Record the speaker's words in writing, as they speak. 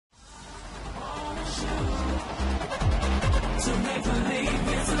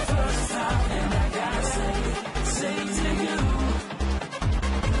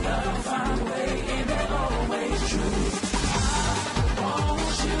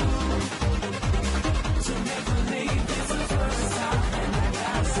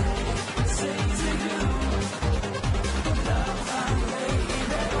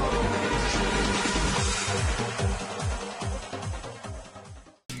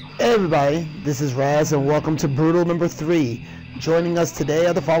Hey everybody, this is Raz and welcome to Brutal number 3. Joining us today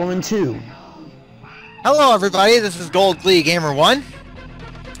are the following two. Hello everybody, this is Gold Glee Gamer 1.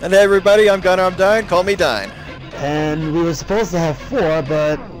 And hey everybody, I'm Gunnar, I'm Dine, call me Dine. And we were supposed to have 4,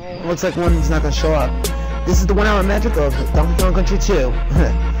 but looks like one's not going to show up. This is the 1 hour magic of Donkey Kong Country 2.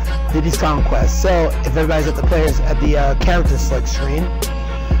 Diddy's Conquest. So, if everybody's at the character select screen,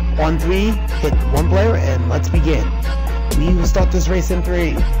 on 3, hit 1 player and let's begin. We will start this race in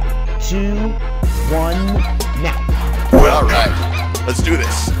 3, 2, 1, now. Alright, let's do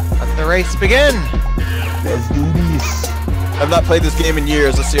this. Let the race begin. Let's do this. I've not played this game in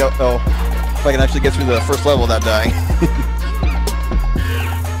years, let's see how, if I can actually get through the first level without dying.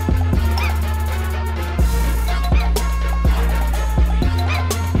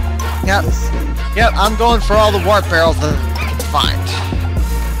 Yep, I'm going for all the warp barrels that I can find.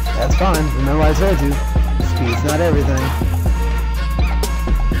 That's fine, remember I told you, speed's not everything.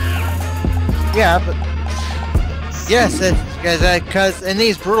 Yeah, but yes, because in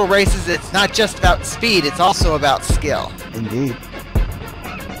these brutal races, it's not just about speed; it's also about skill. Indeed.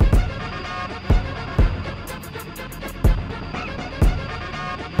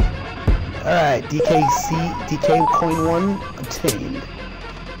 All right, DK coin 1 obtained.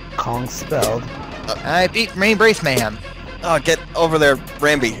 Kong spelled. I beat Main Brace Mayhem. Oh, get over there,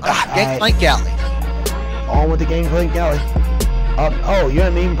 Ramby. Gangplank Galley. On with the Gangplank Galley. Oh, you're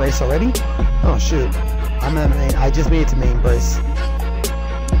at Main Brace already? Oh shoot, I'm at Main. I just made it to Main Brace.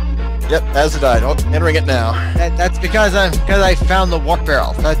 Yep, as did I. Oh, entering it now. That's because I found the warp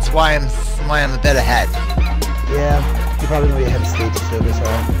barrel. That's why I'm a bit ahead. Yeah, you're probably gonna be ahead of stage 2, but it's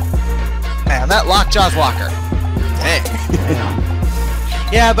alright. Man, that Lockjaw's locker. Dang. Damn.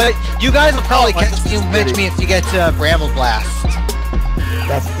 Yeah, but you guys will probably catch me if you get to Bramble Blast.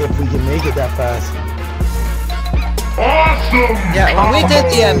 That's if we can make it that fast. Awesome! Yeah, when we did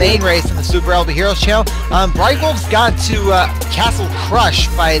the main race in the Super LB Heroes channel, Bright Wolf's got to Castle Crush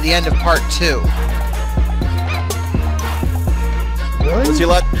by the end of part 2. Really? Does he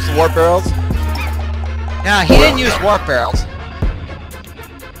let use the warp barrels? Nah, he didn't use warp barrels.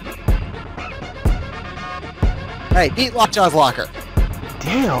 Hey, beat Lockjaw's locker.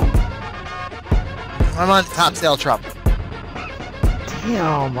 Damn. I'm on top sail trump.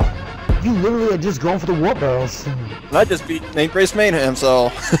 Damn. You literally are just going for the warp barrels. And I just beat Main Brace Mayhem,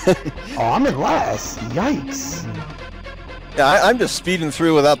 so... Oh, I'm in last. Yikes. Yeah, I'm just speeding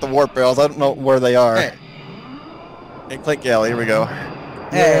through without the warp barrels. I don't know where they are. Hey. Gangplank Galley, here we go.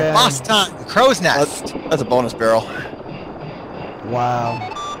 Hey, Yeah. lost time. Crow's Nest. That's a bonus barrel. Wow.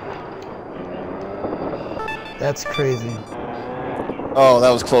 That's crazy. Oh, that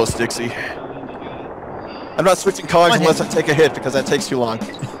was close, Dixie. I'm not switching cogs unless I take a hit, because that takes too long.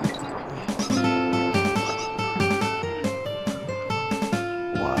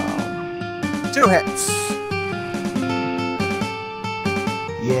 Wow. 2 hits.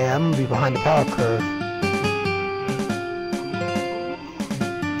 Yeah, I'm gonna be behind the power curve.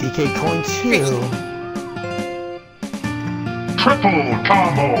 DK coin 2. Triple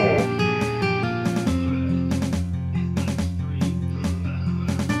combo!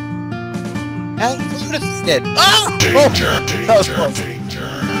 Hey, did. Oh! That was close.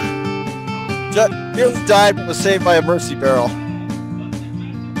 Heroes died but was saved by a mercy barrel.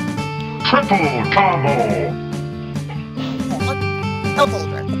 Triple combo!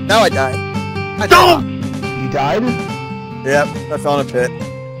 Now I died. You died? Yep, I found a pit.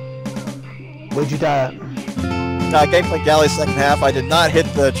 Where'd you die at? Gangplank Galley second half. I did not hit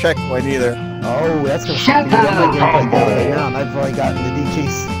the checkpoint either. Oh, that's gonna suck me. I'm not gonna play right now, and I've already gotten the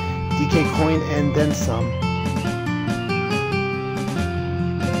DK coin and then some.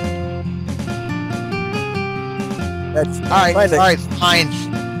 Alright, fine.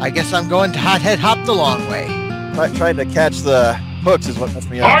 I guess I'm going to Hothead Hop the long way. Trying to catch the hooks is what messed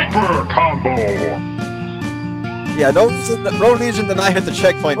me up. Hyper combo! Yeah, no reason to not hit the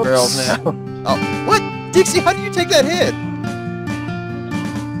checkpoint barrels now. Oh, what? Dixie, how did you take that hit?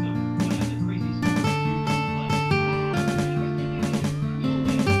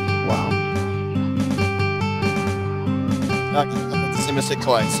 Wow. The same mistake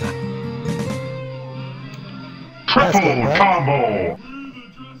twice. Triple combo!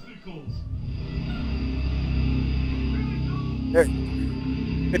 There.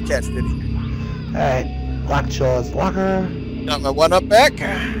 Good catch, Diddy. Alright, Lockjaw's locker. Got my 1-up back.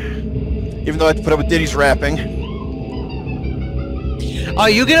 Even though I had to put up with Diddy's wrapping. Oh,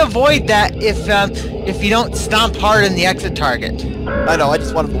 you can avoid that if you don't stomp hard in the exit target. I know, I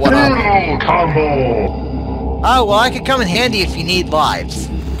just wanted the 1-up. Triple combo! Oh, well, I could come in handy if you need lives.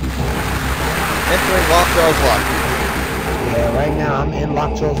 Entering Lockjaw's locker. Yeah, right now I'm in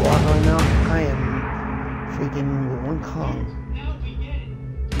Lockjaw's Lock right now. I am freaking with one Kong.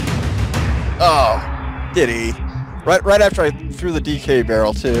 Oh, did he? Right after I threw the DK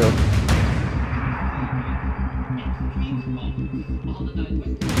barrel too.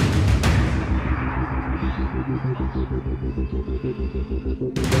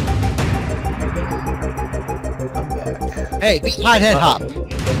 Hey, big hothead hop.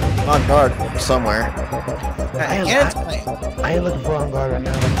 On guard somewhere. I ain't looking for on guard right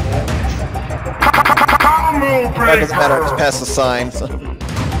now. Combo That doesn't matter, I just breaker. passed the sign. So. I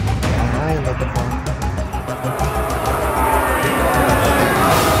ain't looking for him.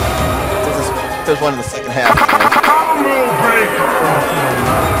 There's one in the second half. Combo breaker.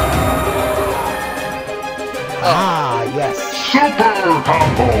 Ah, yes. Super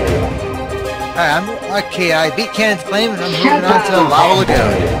combo. Alright, okay, I beat Cannon's Flame and I'm moving on to Lava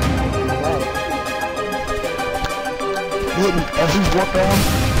Lagoon. Hitting every warp round.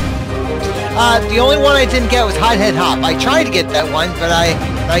 The only one I didn't get was Hothead Hop. I tried to get that one, but I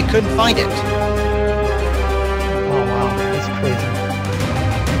couldn't find it. Oh wow, that's crazy.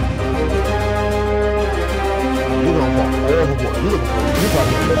 You're going for all the warp. You're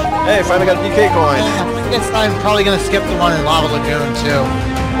probably gonna Hey, finally got a DK coin. I guess I'm probably gonna skip the one in Lava Lagoon too.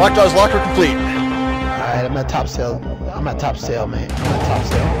 Lockjaw's locker complete. Alright, I'm at top sale. I'm at top sale, man. I'm at top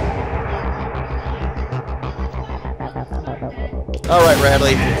sale. Alright,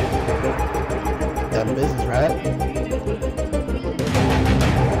 Radley. Done business, right? I'm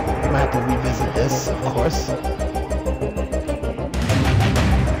gonna have to revisit this, of course.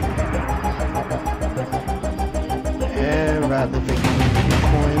 And Radley freaking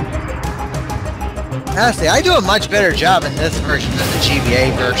coin. Honestly, I do a much better job in this version than the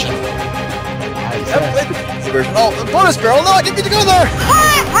GBA version. Nice. Yep, played the version. Oh, the bonus barrel! No, I didn't get to go there!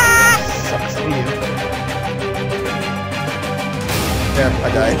 Sucks for you. There, I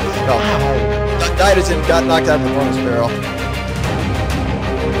died. No. Not died as in got knocked out of the bonus barrel.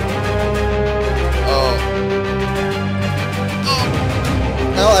 Oh.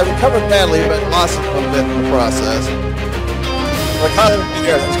 Well, I recovered badly, but lost a little bit in the process. But I caught it in the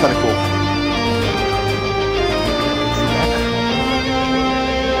air, that was kind of cool.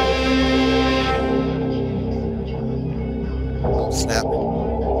 Oh, snap.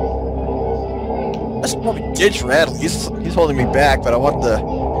 I should probably ditch Rattle. He's holding me back, but I want the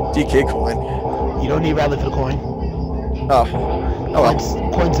DK coin. You don't need Radley for the coin. Oh. Oh well.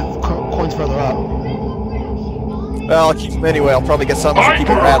 Coins further up. Well, I'll keep him anyway. I'll probably get something to keep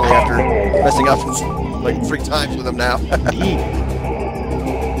him Radley after messing up like 3 times with him now. Indeed.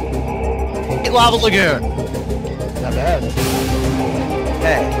 Hit Lava Lagoon. Not bad.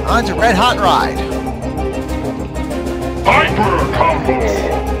 Okay, on to Red Hot Ride. Hyper combo.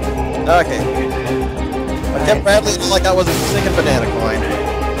 Okay. I kept Radley like I was a sinking banana coin.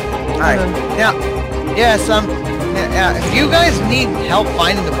 Alright, now, yes, if you guys need help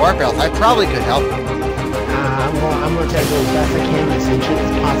finding the warp barrels, I probably could help you. I'm gonna try to go as fast as I can as soon as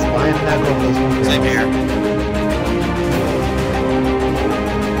possible. I am not going for those ones. Same here.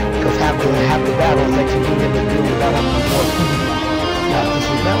 Because half the battle is actually being able to do without having to warp. Yeah, this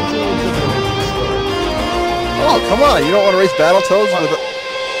is Battletoads. Oh, come on. You don't want to race Battletoads with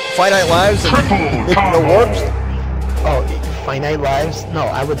finite lives and Triple no warps? Oh, finite lives? No,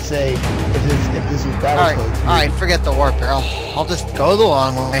 I would say if this was Battletoads. Alright, forget the warp barrel. I'll just go the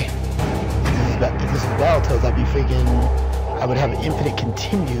long way. If this was Battletoads, I'd be freaking. I would have infinite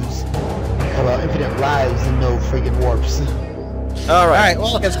continues, infinite lives, and no freaking warps. Alright,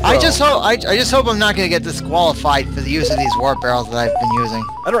 well, I just hope I'm not going to get disqualified for the use of these warp barrels that I've been using.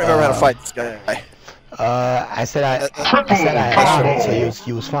 I don't remember how to fight this guy. I said I allowed it, so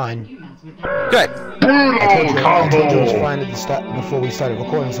you was fine. Good. I told you it was fine at the start before we started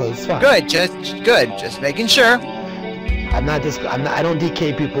recording, so it's fine. Good, just making sure. I don't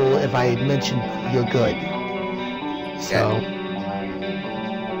DK people if I mention you're good. So.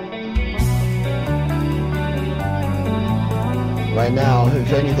 Right now,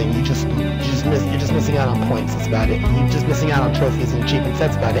 if anything, you're just missing out on points. That's about it. You're just missing out on trophies and achievements.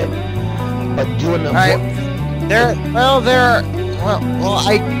 That's about it. But doing the well,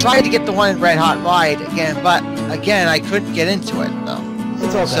 I tried to get the one in Red Hot Ride again, but again, I couldn't get into it though.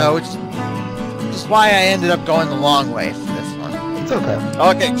 It's okay. So it's just why I ended up going the long way for this one. It's okay.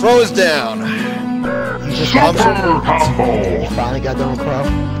 Okay, Crow is down. You just Super combo. You finally got done with Crow.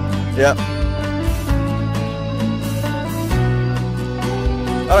 Yep.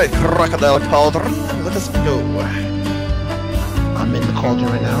 Alright, Crocodile Cauldron. Let us go. I'm in the cauldron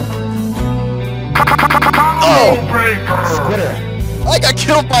right now. Oh! Breaker. Squitter. I got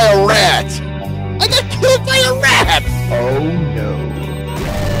killed by a rat! I got killed by a rat! Oh no.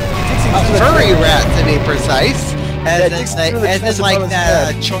 A furry rat, to be precise. As Yeah, in like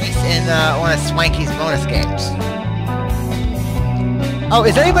that choice in one of Swanky's bonus games. Oh,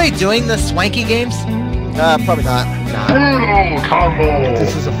 is anybody doing the Swanky games? Probably not. Brutal combo.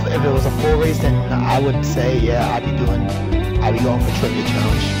 If it was a full race, then I would say, yeah, I'd be going for trivia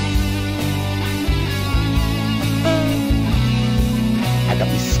challenge. I got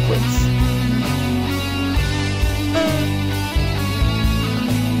these squints.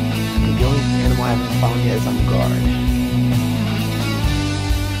 The only animal I haven't found yet is on guard.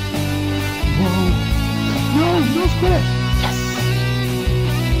 Whoa! No squid! Yes!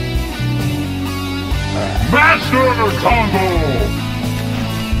 Alright. Master combo.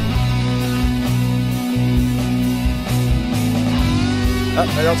 Oh,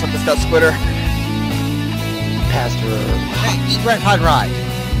 I also just got Squitter. Pastor Hey, Red Hot Ride.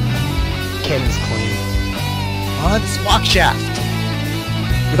 Cannon's clean. On Squawk Shaft.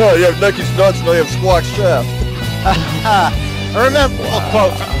 No, you have Nucky's nuts, no, you have Squawk Shaft. Remember a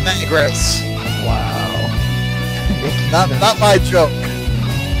quote from Magris. Wow. Not my joke.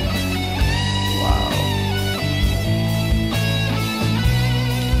 Wow.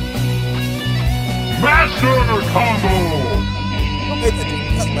 Master combo.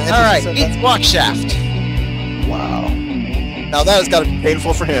 Alright, beat Squawk Shaft. Wow. Now that has got to be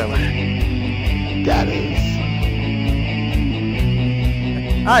painful for him. That is.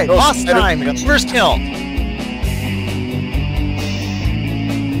 Alright, Oh, boss I don't time. think I'm- First kill.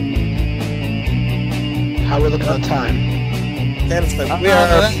 How are we looking on time? We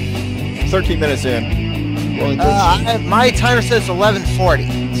are 13 minutes in. We're only 13. My timer says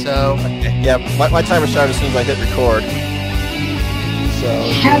 11:40, so Yeah, my timer started as soon as I hit record. So,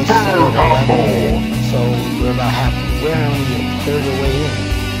 Super combo. so we're about half. We're only a third of the way in.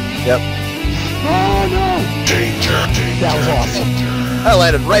 Yep. Oh no! Danger. That was awesome. I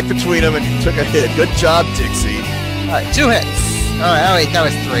landed right between them and took a hit. Good job, Dixie. alright, 2 hits. Alright, oh wait, that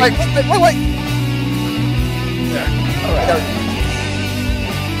was 3. Wait. There. All right.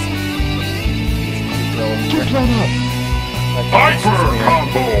 Get blown up. Hyper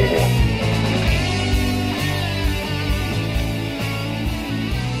combo.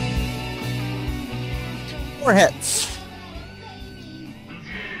 4 hits.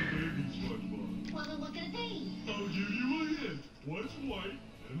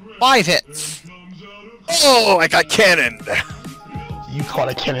 Five hits. Oh, I got cannoned. You caught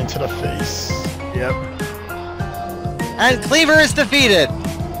a cannon to the face. Yep. And Cleaver is defeated.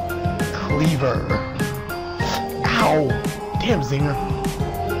 Cleaver. Ow. Damn, Zinger.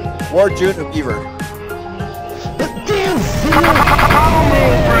 War June of Beaver. Damn, Zinger. Combo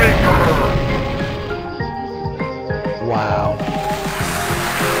breaker. Wow.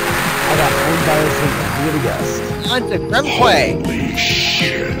 I got owned by a Zinger. Who would have guessed? On to Gremquay. Holy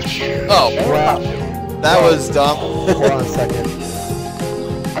shit. Oh, Wow. that was dumb. Hold on a second.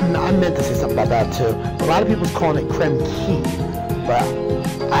 I meant to say something about that too. A lot of people's calling it creme key, but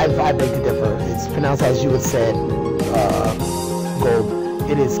I beg to differ. It's pronounced as you would say it, Gold.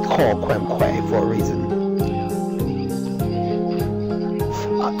 It is called creme quay for a reason.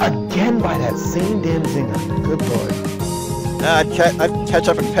 Again by that same damn Zinger. Good lord. I'd catch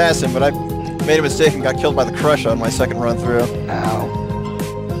up and pass him, but I made a mistake and got killed by the crush on my second run through. Ow.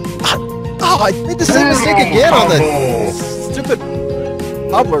 Oh, I made the same mistake again on the Combo. stupid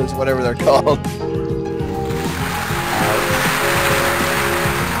hobblers, whatever they're called.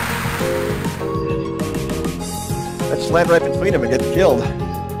 I just land right between them and get killed.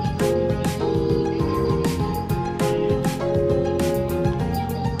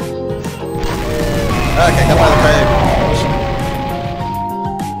 Okay, come on, okay.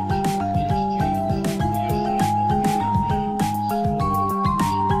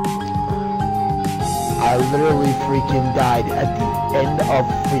 I literally freaking died at the end of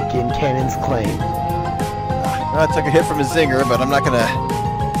freaking Cannon's claim. I took a hit from a zinger, but I'm not gonna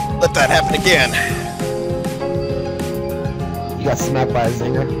let that happen again. You got smacked by a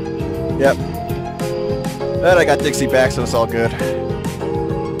Zinger? Yep. But I got Dixie back, so it's all good.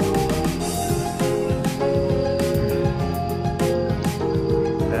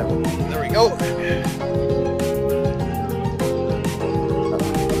 There we go.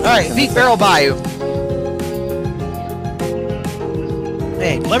 Alright, beat Barrel Bayou.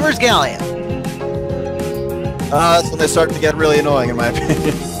 Hey, Glimmer's Galleon. That's when they start to get really annoying, in my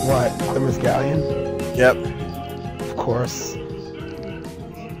opinion. What? Glimmer's Galleon? Yep. Of course.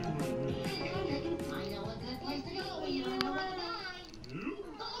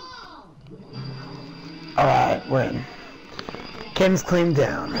 Alright, we're in. Cannon's claim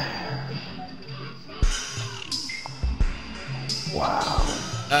down.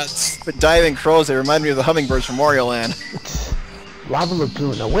 But diving crows, they remind me of the hummingbirds from Wario Land. Lava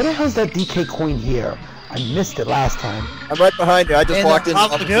Lagoon. Now, where the hell's that DK coin here? I missed it last time. I'm right behind you. I just walked in.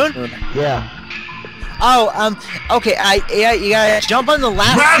 Lava Lagoon? Yeah. Oh, okay. You gotta jump on the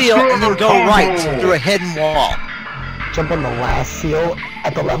last seal and then go right through a hidden wall. Jump on the last seal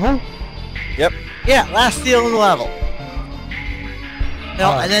at the level? Yep. Yeah, last seal in the level.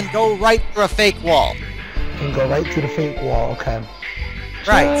 No, and then go right through a fake wall. And go right through the fake wall. Okay.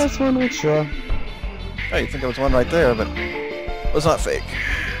 Right. Just want to make sure. Oh, you think there was one right there, but it was not fake.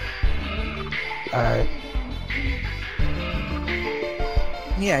 Alright.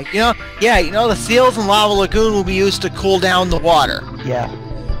 Yeah, you know the seals in Lava Lagoon will be used to cool down the water. Yeah.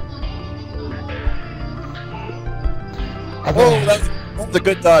 Oh, that's a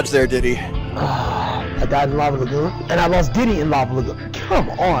good dodge there, Diddy. I died in Lava Lagoon, and I lost Diddy in Lava Lagoon.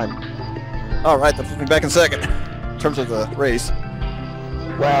 Come on. Alright, that puts me back in second. In terms of the race.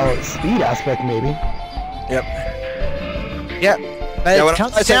 Well, speed aspect, maybe. Yep. Yep. But Yeah, when it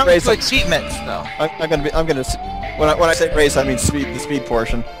comes I say down race, to achievements, though. When I say race, I mean the speed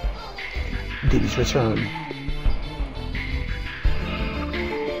portion. Diddy's return.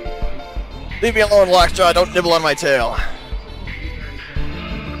 Leave me alone, Lockjaw. Don't nibble on my tail.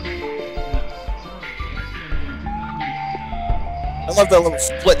 I love that little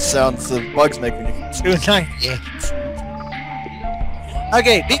split sounds the bugs make when you 298.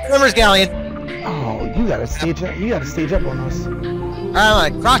 Okay, beat Glimmer's Galleon. Oh, you gotta stage up. You gotta stage up on this.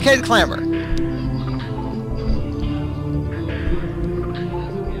 Alright, Crockhead Clamber.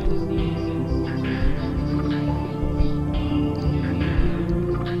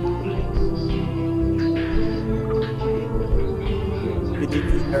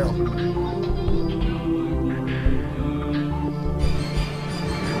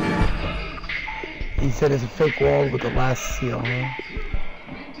 He said it's a fake wall with the last seal, huh?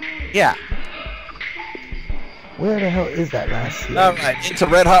 Yeah. Where the hell is that last seal? Alright, it's a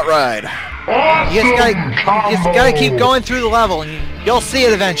red hot ride. You just gotta keep going through the level, and you'll see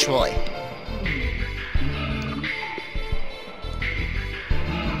it eventually.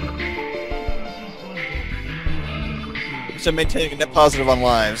 So maintaining a net positive on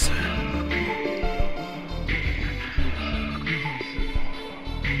lives.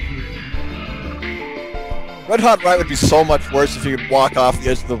 Red Hot Ride would be so much worse if you could walk off the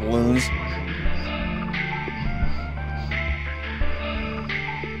edge of the balloons.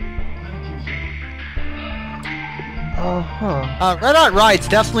 Red Hot Ride's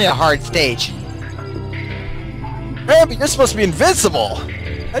definitely a hard stage. Rambi, you're supposed to be invincible!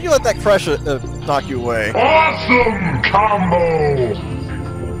 How'd you let that crush knock you away? Awesome combo!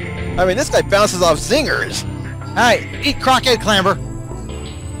 I mean, this guy bounces off zingers. Alright, beat Crockhead Clamber.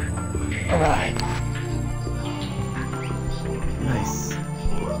 Alright. Nice.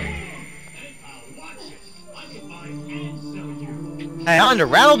 Hey, on to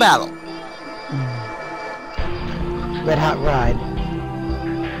Rattle Battle. Red Hot Ride.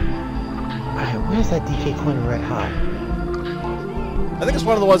 Alright, where's that DK coin in Red Hot? I think it's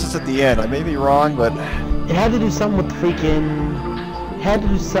one of the ones that's at the end. I may be wrong, but... It had to do something with the freaking... It had to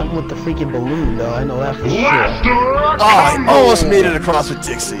do something with the freaking balloon, though. I know that for sure. Oh, I almost made it across with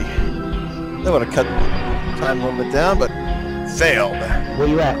Dixie. That would have cut time a little bit down, but failed. Where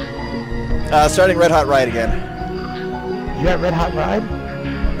you at? Starting Red Hot Ride again. You at Red Hot Ride?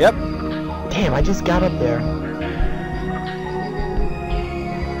 Yep. Damn, I just got up there.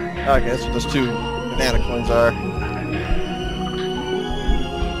 Okay, that's what those two banana coins are.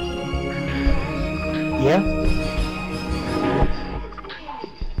 Yeah?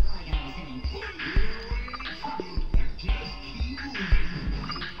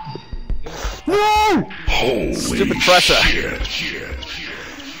 No! Holy Stupid Pressa. shit.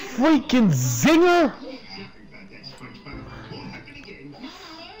 Freaking zinger!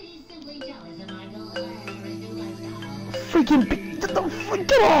 Freaking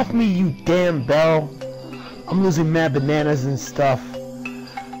get off me, you damn bell! I'm losing mad bananas and stuff.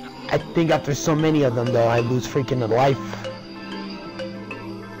 I think after so many of them, though, I lose freaking a life.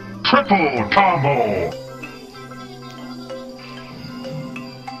 Triple combo.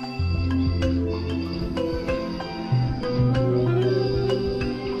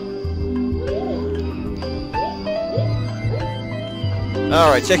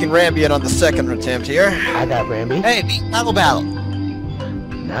 Alright, taking Rambi in on the second attempt here. I got Rambi. Hey, beat Rattle Battle.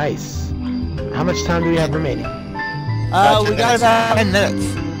 Nice. How much time do we have remaining? We got about 10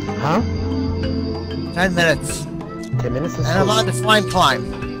 minutes. Huh? 10 minutes. 10 minutes? And I'm on to Slime Climb.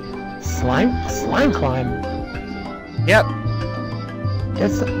 Slime climb? Yep.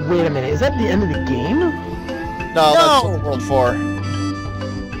 Wait a minute, is that the end of the game? No, that's World 4.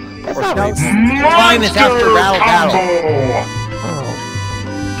 That's Or not no, right. slime is after battle.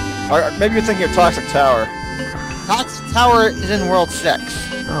 Oh. Or maybe you're thinking of Toxic Tower. Toxic Tower is in World 6.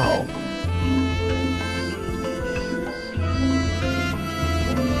 Oh.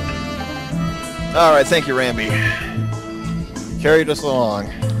 Alright, thank you, Ramby. Carried us along.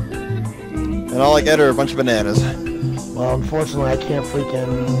 And all I get are a bunch of bananas. Well, unfortunately, I can't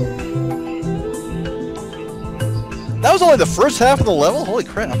freaking... That was only the first half of the level? Holy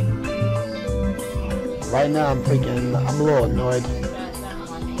crap. Right now, I'm a little annoyed.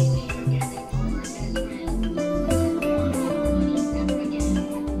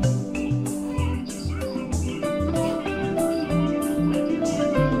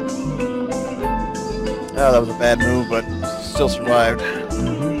 Oh, that was a bad move, but still survived.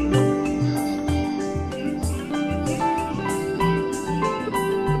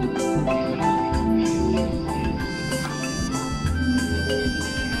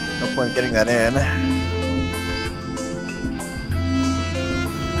 No point in getting that in.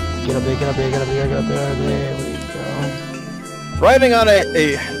 Get up there, get up there, get up there, get up there. There we go. Riding on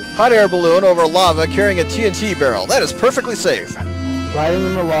a hot air balloon over lava carrying a TNT barrel. That is perfectly safe. Riding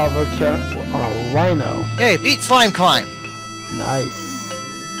in the lava, on a rhino. Hey, beat Slime Climb. Nice.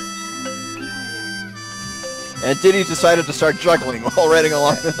 And Diddy decided to start juggling while riding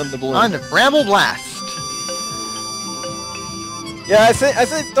along on the balloon. On the Bramble Blast. Yeah, I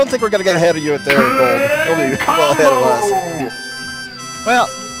don't think we're gonna get ahead of you at there, Gold. You'll be well ahead of us. Well,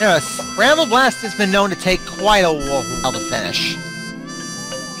 you know, Bramble Blast has been known to take quite a while to finish.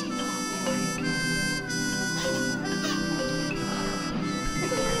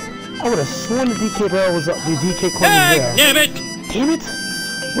 I would have sworn the DK barrel was up. The DK coin was there. Damn it! Damn it!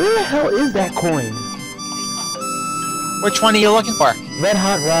 Where the hell is that coin? Which one are you looking for? Red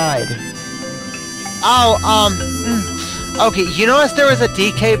Hot Ride. Oh, okay, you notice there was a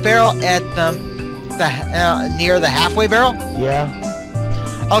DK barrel at near the halfway barrel? Yeah.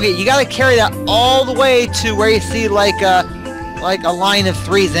 Okay, you gotta carry that all the way to where you see like a line of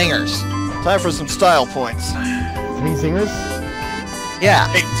 3 zingers. Time for some style points. 3 zingers? Yeah.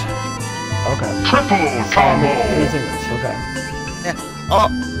 8. Okay. Triple 3 combo. zingers, okay. Yeah. Oh,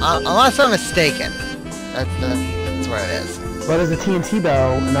 unless I'm mistaken. That's what it is. But there's a TNT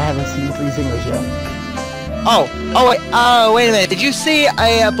barrel, and I haven't seen 3 zingers yet. Wait a minute. Did you see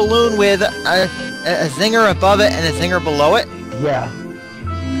a balloon with a zinger above it and a zinger below it? Yeah.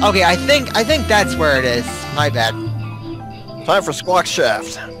 Okay, I think that's where it is. My bad. Time for Squawk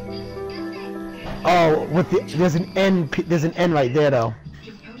Shaft. Oh, there's an N right there though.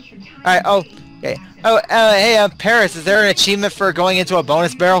 Alright, okay. Hey, Paris, is there an achievement for going into a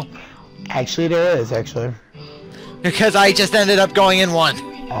bonus barrel? Actually, there is actually. Because I just ended up going in one.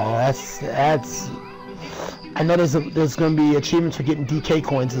 Oh, that's. I know there's going to be achievements for getting DK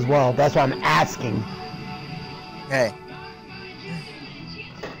coins as well. That's why I'm asking. Okay.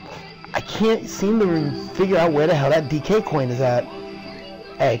 I can't seem to figure out where the hell that DK coin is at.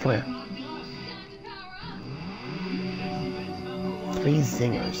 Hey, come here. 3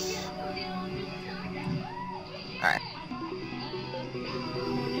 zingers. Alright.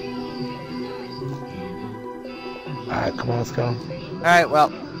 Alright, come on, let's go. Alright,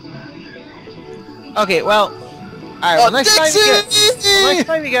 well. Okay, well. Alright, well, next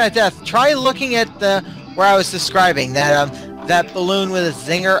time you get a death, try looking at where I was describing that balloon with a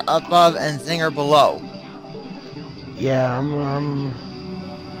zinger above and zinger below. Yeah, I'm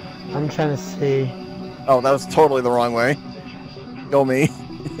trying to see. Oh, that was totally the wrong way. Go me.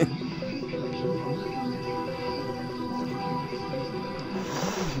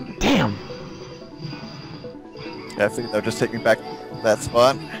 Damn. Yeah, I figured that would just take me back to that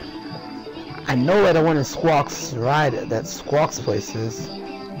spot. I know where the one in Squawk's ride that Squawk's place is.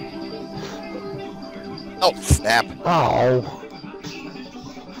 Oh, snap. Oh.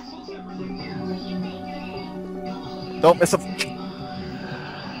 Don't miss a...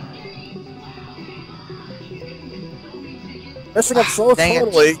 Messing up so Dang it.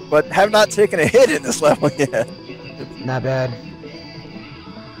 totally, but have not taken a hit in this level yet. Not bad.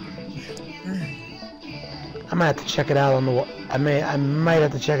 I might have to check it out on the. I might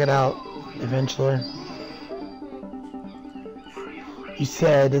have to check it out eventually. You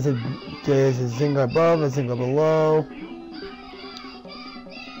said there's a zinger above, a zinger below.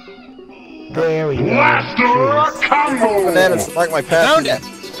 There we go. Blaster Jeez. combo. Bananas to mark my path. Found it.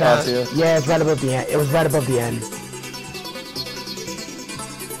 Path here. Yeah, it's right above the end. It was right above the end.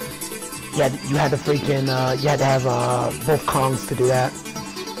 Yeah, you had to freaking. You had to have both Kongs to do that.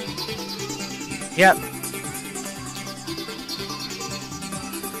 Yep.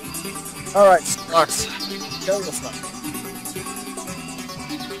 Alright, Squawks. Go with them.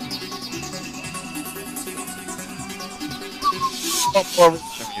 more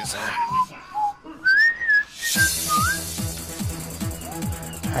music.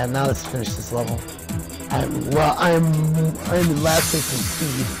 Alright, now let's finish this level. I'm in last place in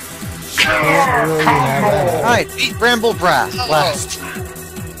speed. Can't really have that. Alright, beat Bramble Brass last.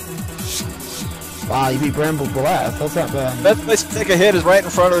 Wow, you beat Bramble Blast. That's not bad. Best place to take a hit is right in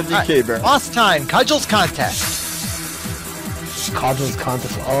front of the DK barrel. Boss time, Cudgel's Contest. Cudgel's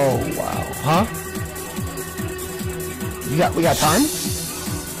Contest. Oh, wow. Huh? We got time?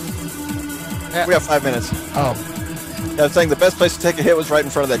 Yeah. We have 5 minutes. Oh. Yeah, I was saying the best place to take a hit was right in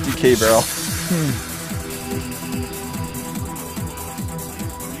front of that DK barrel.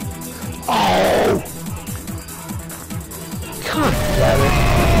 Oh! God damn it.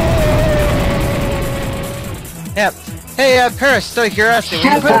 Yep. Hey, Paris, so curiosity,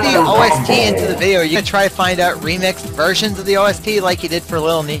 when you put the OST into the video, are you gonna try to find out remixed versions of the OST like you did for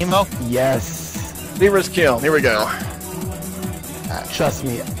Little Nemo? Yes. Lever's kill. Here we go. Trust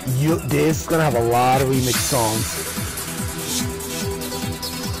me, this is gonna have a lot of remix songs.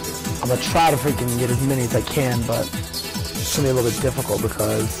 I'm gonna try to freaking get as many as I can, but it's gonna be a little bit difficult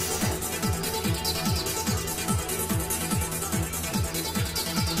because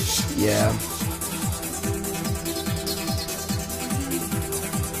yeah.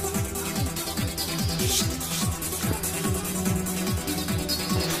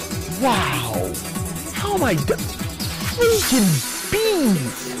 Wow! How am I freaking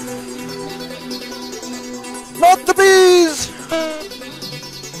bees! Not the bees!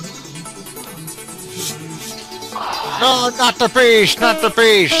 No, not the bees, not the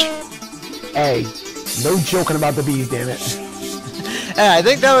bees! Hey, no joking about the bees, damn it. Yeah, I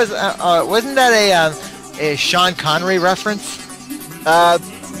think that was, wasn't that a Sean Connery reference? I'm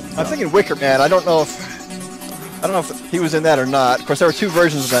thinking Wicker Man. I don't know if he was in that or not. Of course, there were 2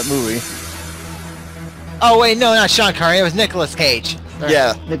 versions of that movie. Oh wait, no, not Sean Connery, it was Nicolas Cage. Sorry.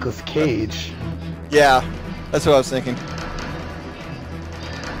 Yeah. Nicolas Cage. Yeah. That's what I was thinking.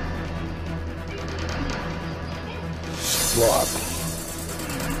 Blow up.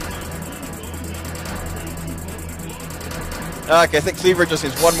 Okay, I think Cleaver just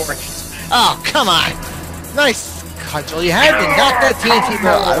needs 1 more hit. Oh, come on! Nice cudgel, you had to knock that TNT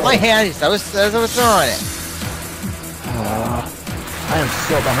barrel out of my hand as I was throwing it. I am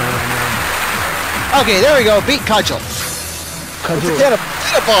so behind right now. Okay, there we go, beat Cudgel. Cudgel. It's a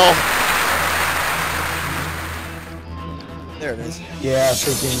cannonball! There it is. Yeah,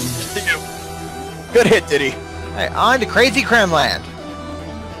 freaking. Good hit, Diddy. Alright, on to Crazy Kremland.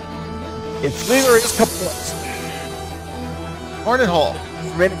 It's Cleaver is kaput. Horn and hole.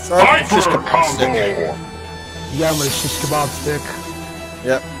 Remaining sergeant Viper shish kebab stick. combo. you got him with a shish kebab stick.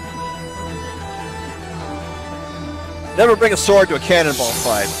 Yep. Never bring a sword to a cannonball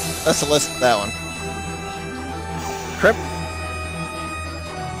fight. That's the lesson of that one. Crimp.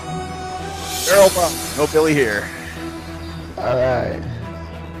 Barrel bomb. No Billy here. Alright.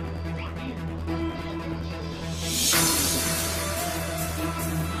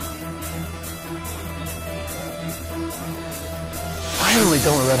 Finally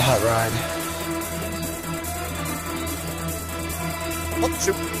done with Red Hot Ride. Oh,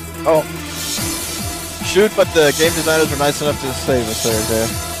 shoot. Oh. Shoot, but the game designers were nice enough to save us there.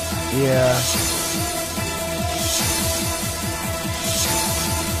 Yeah.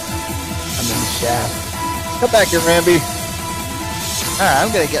 I'm in the shaft. Come back here, Ramby. Alright,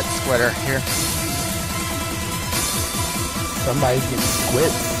 I'm gonna get Squitter here. Somebody's getting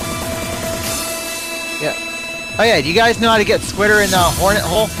squid. Yeah. Oh yeah, do you guys know how to get Squitter in the Hornet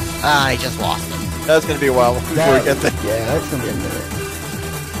hole? I just lost it. That's gonna be a while before we get there. Yeah, that's gonna be a minute.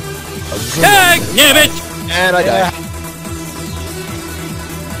 Damn it! And I died.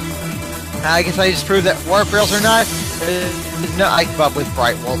 I guess I just proved that warp rails are not. No, I give up with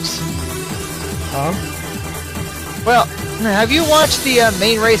Bright Wolves. Huh? Well, have you watched the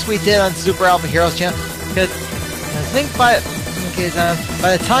main race we did on Super Alpha Heroes channel? Because I think by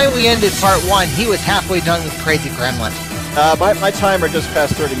the time we ended part 1, he was halfway done with Crazy Gremlin. My timer just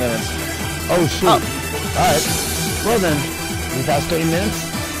passed 30 minutes. Oh shoot. Oh. Alright. Well then, we passed 30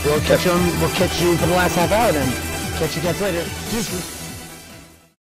 minutes. We'll catch you for the last half hour then. Catch you guys later. Deuces.